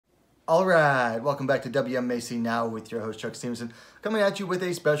All right, welcome back to WMMA Now with your host Chuck Stevenson, coming at you with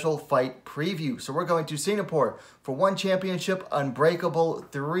a special fight preview. So we're going to Singapore for ONE Championship Unbreakable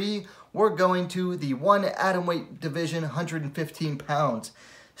 3. We're going to the ONE Atomweight division, 115 pounds.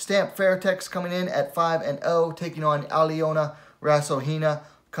 Stamp Fairtex coming in at 5-0, taking on Alyona Rassohyna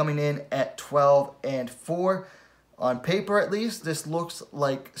coming in at 12-4. On paper, at least, this looks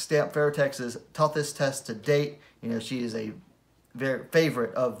like Stamp Fairtex's toughest test to date. You know, she is a very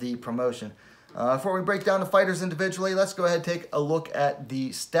favorite of the promotion. Before we break down the fighters individually, let's go ahead and take a look at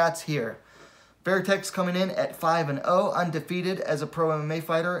the stats here. Fairtex coming in at 5-0, undefeated as a pro MMA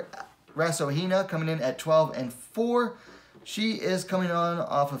fighter. Rassohyna coming in at 12-4. She is coming on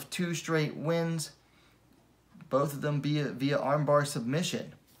off of 2 straight wins, both of them via armbar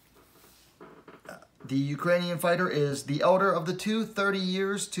submission. The Ukrainian fighter is the elder of the two, 30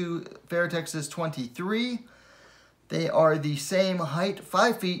 years to Fairtex's 23. They are the same height,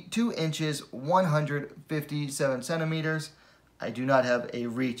 5 feet, 2 inches, 157 centimeters. I do not have a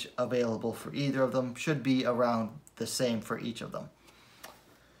reach available for either of them. Should be around the same for each of them.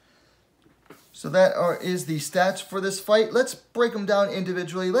 So that is the stats for this fight. Let's break them down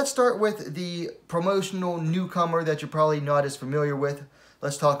individually. Let's start with the promotional newcomer that you're probably not as familiar with.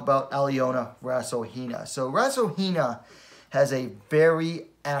 Let's talk about Alyona Rassohyna. So Rassohyna has a very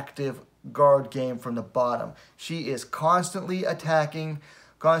active guard game from the bottom. She is constantly attacking,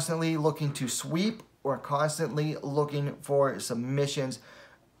 constantly looking to sweep, or constantly looking for submissions,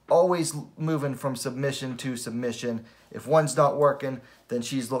 always moving from submission to submission. If one's not working, then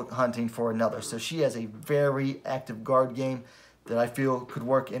she's hunting for another. So she has a very active guard game that I feel could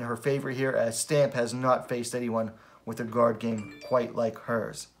work in her favor here, as Stamp has not faced anyone with a guard game quite like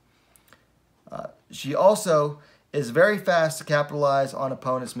hers. She also is very fast to capitalize on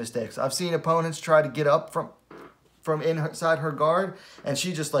opponents' mistakes. I've seen opponents try to get up from inside her guard, and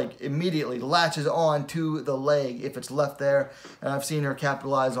she just like immediately latches on to the leg if it's left there. And I've seen her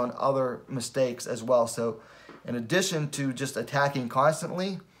capitalize on other mistakes as well. So in addition to just attacking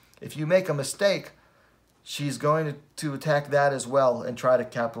constantly, if you make a mistake, she's going to attack that as well and try to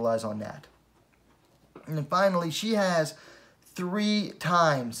capitalize on that. And then finally, she has 3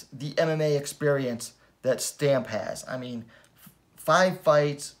 times the MMA experience that Stamp has. I mean, 5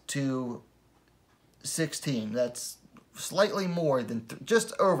 fights to 16. That's slightly more than,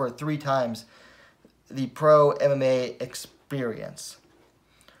 just over 3 times the pro MMA experience.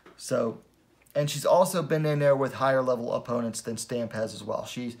 So, and she's also been in there with higher level opponents than Stamp has as well.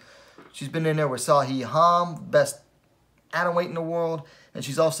 She's been in there with Sahi Ham, best atomweight in the world, and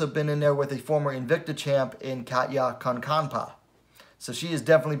she's also been in there with a former Invicta champ in Katya Kankanpa. So she has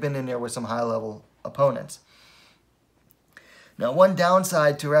definitely been in there with some high level opponents. Now, one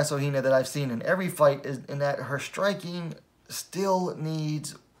downside to Rassohyna that I've seen in every fight is in that her striking still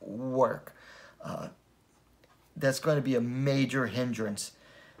needs work. That's going to be a major hindrance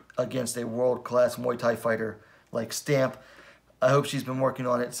against a world-class Muay Thai fighter like Stamp. I hope she's been working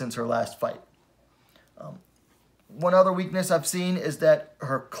on it since her last fight. One other weakness I've seen is that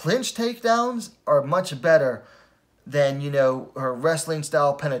her clinch takedowns are much better than, you know, her wrestling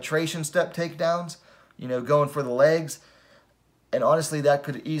style penetration step takedowns, you know, going for the legs. And honestly, that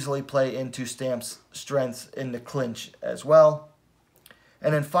could easily play into Stamp's strengths in the clinch as well.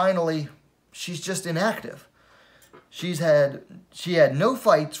 And then finally, she's just inactive. She had no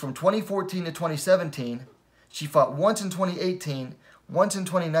fights from 2014 to 2017. She fought once in 2018, once in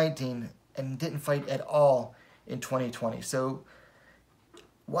 2019, and didn't fight at all in 2020. So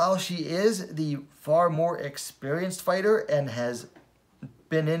while she is the far more experienced fighter and has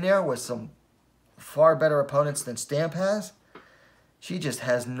been in there with some far better opponents than Stamp has, she just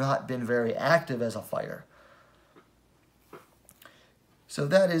has not been very active as a fighter. So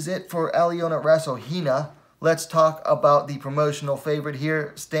that is it for Alyona Rassohyna. Let's talk about the promotional favorite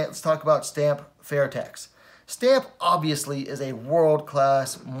here. Let's talk about Stamp Fairtex. Stamp obviously is a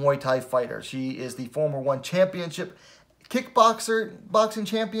world-class Muay Thai fighter. She is the former ONE Championship boxing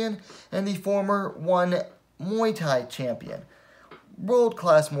champion and the former ONE Muay Thai champion.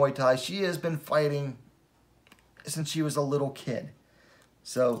 World-class Muay Thai. She has been fighting since she was a little kid.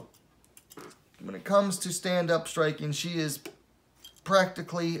 So when it comes to stand-up striking, she is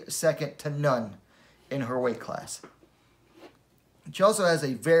practically second to none in her weight class. She also has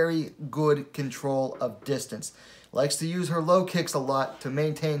a very good control of distance. Likes to use her low kicks a lot to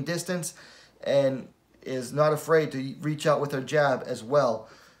maintain distance, and is not afraid to reach out with her jab as well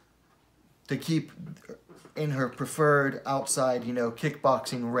to keep in her preferred outside, you know,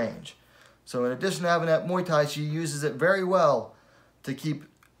 kickboxing range. So in addition to having that Muay Thai, she uses it very well to keep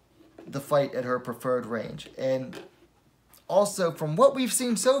the fight at her preferred range. And also, from what we've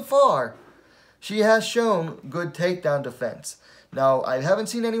seen so far, she has shown good takedown defense. Now, I haven't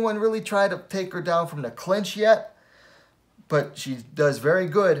seen anyone really try to take her down from the clinch yet, but she does very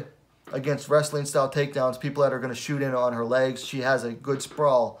good against wrestling-style takedowns, people that are going to shoot in on her legs. She has a good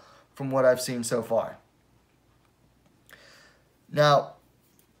sprawl from what I've seen so far. Now,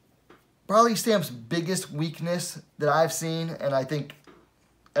 probably Stamp's biggest weakness that I've seen, and I think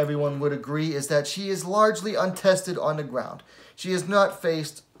everyone would agree, is that she is largely untested on the ground. She has not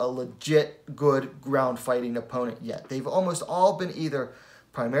faced a legit good ground fighting opponent yet. They've almost all been either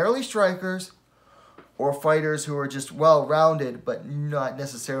primarily strikers or fighters who are just well-rounded but not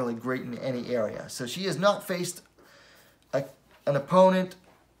necessarily great in any area. So she has not faced an opponent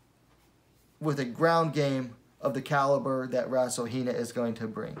with a ground game of the caliber that Rassohyna is going to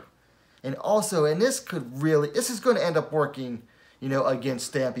bring. And also, and this is going to end up working, you know, against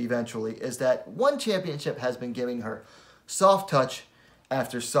Stamp eventually, is that ONE Championship has been giving her soft touch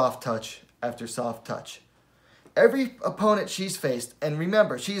after soft touch after soft touch. Every opponent she's faced, and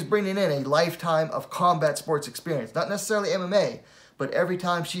remember, she's bringing in a lifetime of combat sports experience, not necessarily MMA, but every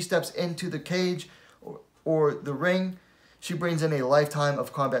time she steps into the cage or the ring, she brings in a lifetime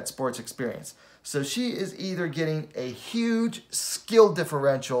of combat sports experience. So she is either getting a huge skill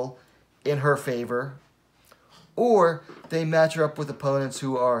differential in her favor, or they match her up with opponents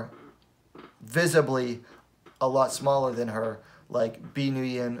who are visibly a lot smaller than her, like B.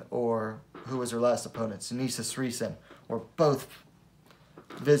 Nguyen, or who was her last opponent, Sunisa Sreesan, or both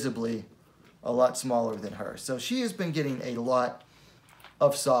visibly a lot smaller than her. So she has been getting a lot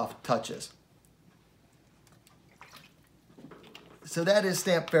of soft touches. So that is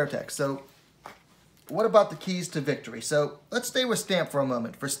Stamp Fairtex. So what about the keys to victory? So let's stay with Stamp for a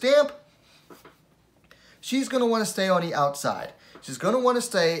moment. For Stamp, she's going to want to stay on the outside. She's going to want to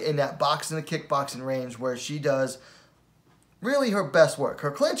stay in that boxing and kickboxing range where she does really her best work.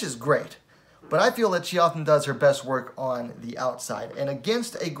 Her clinch is great, but I feel that she often does her best work on the outside. And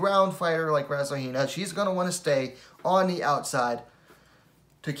against a ground fighter like Rassohyna, she's going to want to stay on the outside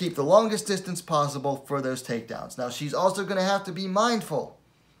to keep the longest distance possible for those takedowns. Now, she's also going to have to be mindful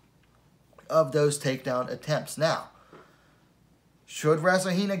of those takedown attempts. Now, should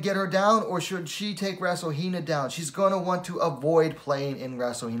Rassohyna get her down, or should she take Rassohyna down? She's going to want to avoid playing in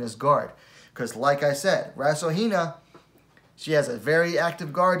Rassohyna's guard. Because like I said, Rassohyna, she has a very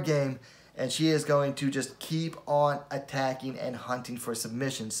active guard game, and she is going to just keep on attacking and hunting for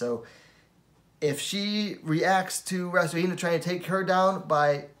submission. So if she reacts to Rassohyna trying to take her down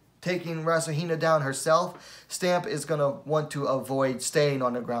by taking Rassohyna down herself, Stamp is going to want to avoid staying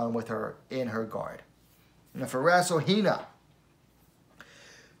on the ground with her in her guard. Now for Rassohyna,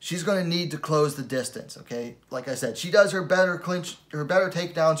 she's going to need to close the distance, okay? Like I said, she does her better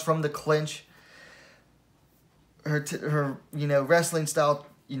takedowns from the clinch. Her wrestling style,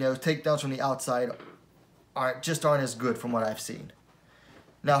 takedowns from the outside aren't as good from what I've seen.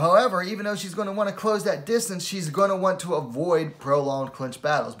 Now, however, even though she's going to want to close that distance, she's going to want to avoid prolonged clinch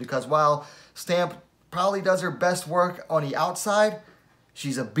battles, because while Stamp probably does her best work on the outside,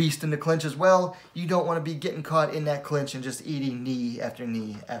 she's a beast in the clinch as well. You don't want to be getting caught in that clinch and just eating knee after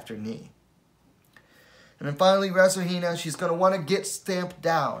knee after knee. And then finally, Rassohyna, she's going to want to get Stamp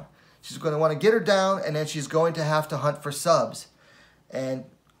down. She's going to want to get her down, and then she's going to have to hunt for subs. And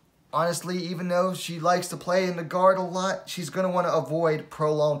honestly, even though she likes to play in the guard a lot, she's going to want to avoid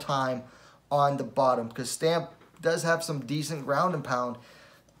prolonged time on the bottom, because Stamp does have some decent ground and pound.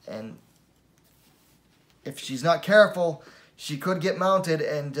 And if she's not careful, she could get mounted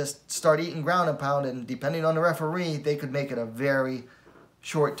and just start eating ground and pound, and depending on the referee, they could make it a very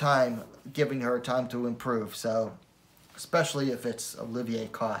short time, giving her time to improve. So, especially if it's Olivier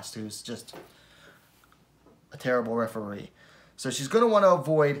Coste, who's just a terrible referee. So she's going to want to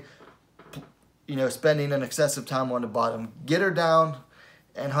avoid, spending an excessive time on the bottom. Get her down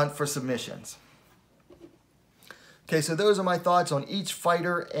and hunt for submissions. Okay, so those are my thoughts on each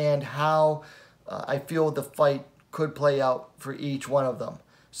fighter and how I feel the fight could play out for each one of them.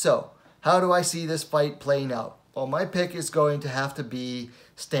 So, how do I see this fight playing out? Well, my pick is going to have to be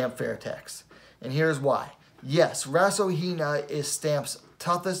Stamp Fairtex. And here's why. Yes, Rassohyna is Stamp's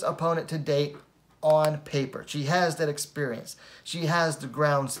toughest opponent to date on paper. She has that experience. She has the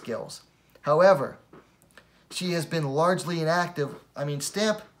ground skills. However, she has been largely inactive. I mean,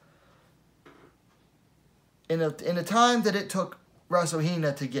 Stamp, in the time that it took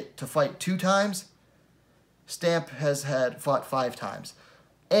Rassohyna to fight 2 times, Stamp has fought 5 times.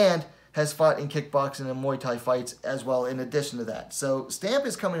 And has fought in kickboxing and Muay Thai fights as well in addition to that. So Stamp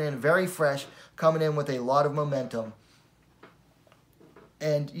is coming in very fresh, coming in with a lot of momentum.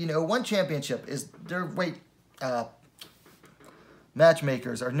 And, ONE Championship is their weight,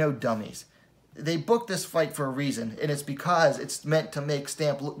 matchmakers are no dummies. They booked this fight for a reason, and it's because it's meant to make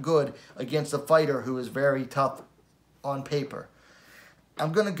Stamp look good against a fighter who is very tough on paper.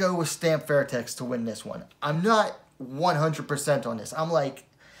 I'm going to go with Stamp Fairtex to win this one. I'm not 100% on this. I'm like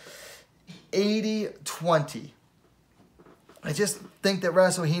 80-20. I just think that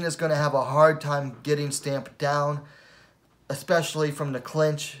Rassohyna is going to have a hard time getting Stamp down, especially from the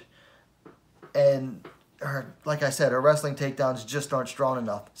clinch. And her, like I said, her wrestling takedowns just aren't strong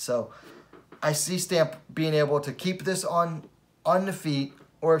enough. So I see Stamp being able to keep this on the feet,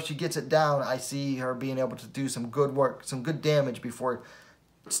 or if she gets it down, I see her being able to do some good work, some good damage before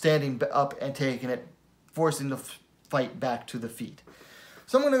standing up and taking it, forcing the fight back to the feet.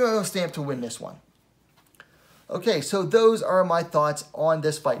 So I'm going to go Stamp to win this one. Okay, so those are my thoughts on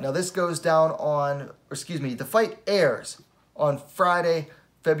this fight. Now this goes down on, or excuse me, the fight airs on Friday,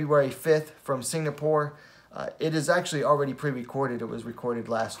 February 5th from Singapore. It is actually already pre-recorded. It was recorded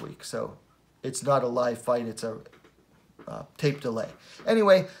last week, so it's not a live fight. It's a tape delay.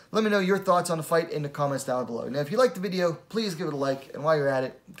 Anyway, let me know your thoughts on the fight in the comments down below. Now, if you liked the video, please give it a like, and while you're at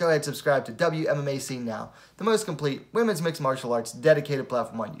it, go ahead and subscribe to WMMA Scene Now, the most complete women's mixed martial arts dedicated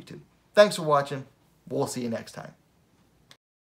platform on YouTube. Thanks for watching. We'll see you next time.